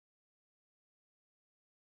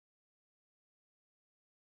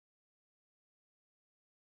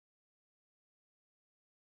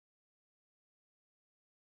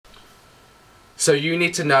So you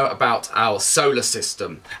need to know about our solar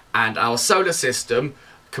system, and our solar system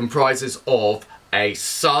comprises of a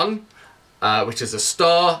sun, which is a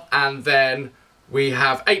star, and then we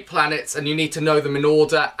have 8 planets, and you need to know them in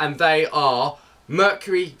order, and they are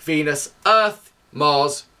Mercury, Venus, Earth,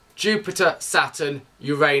 Mars, Jupiter, Saturn,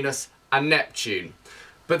 Uranus and Neptune.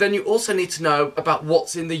 But then you also need to know about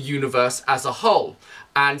what's in the universe as a whole.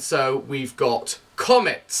 And so we've got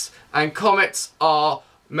comets, and comets are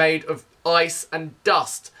made of ice and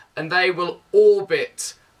dust, and they will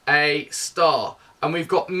orbit a star. And we've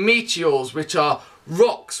got meteors, which are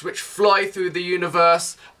rocks which fly through the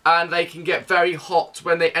universe, and they can get very hot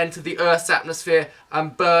when they enter the Earth's atmosphere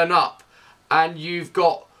and burn up. And you've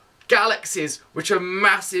got galaxies, which are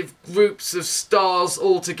massive groups of stars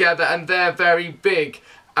all together, and they're very big.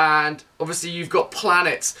 And obviously you've got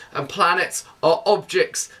planets, and planets are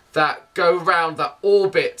objects that go round, that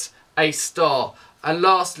orbit a star. And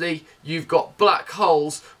lastly, you've got black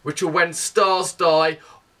holes, which are when stars die,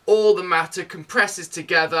 all the matter compresses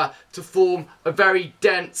together to form a very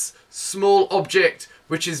dense, small object,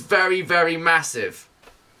 which is very, very massive.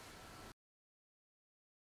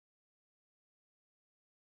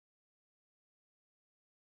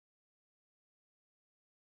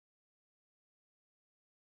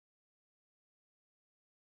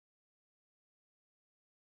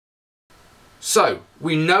 So,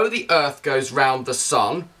 we know the Earth goes round the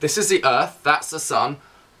Sun. This is the Earth, that's the Sun.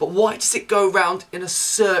 But why does it go round in a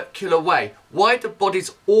circular way? Why do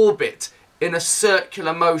bodies orbit in a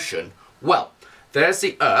circular motion? Well, there's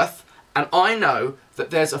the Earth, and I know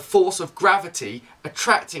that there's a force of gravity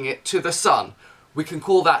attracting it to the Sun. We can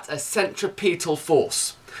call that a centripetal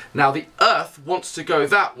force. Now, the Earth wants to go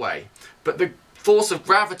that way, but the force of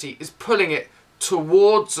gravity is pulling it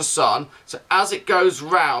towards the Sun, so as it goes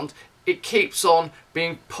round, it keeps on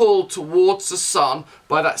being pulled towards the Sun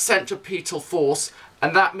by that centripetal force,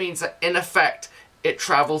 and that means that in effect it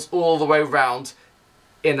travels all the way round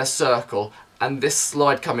in a circle, and this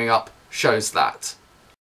slide coming up shows that.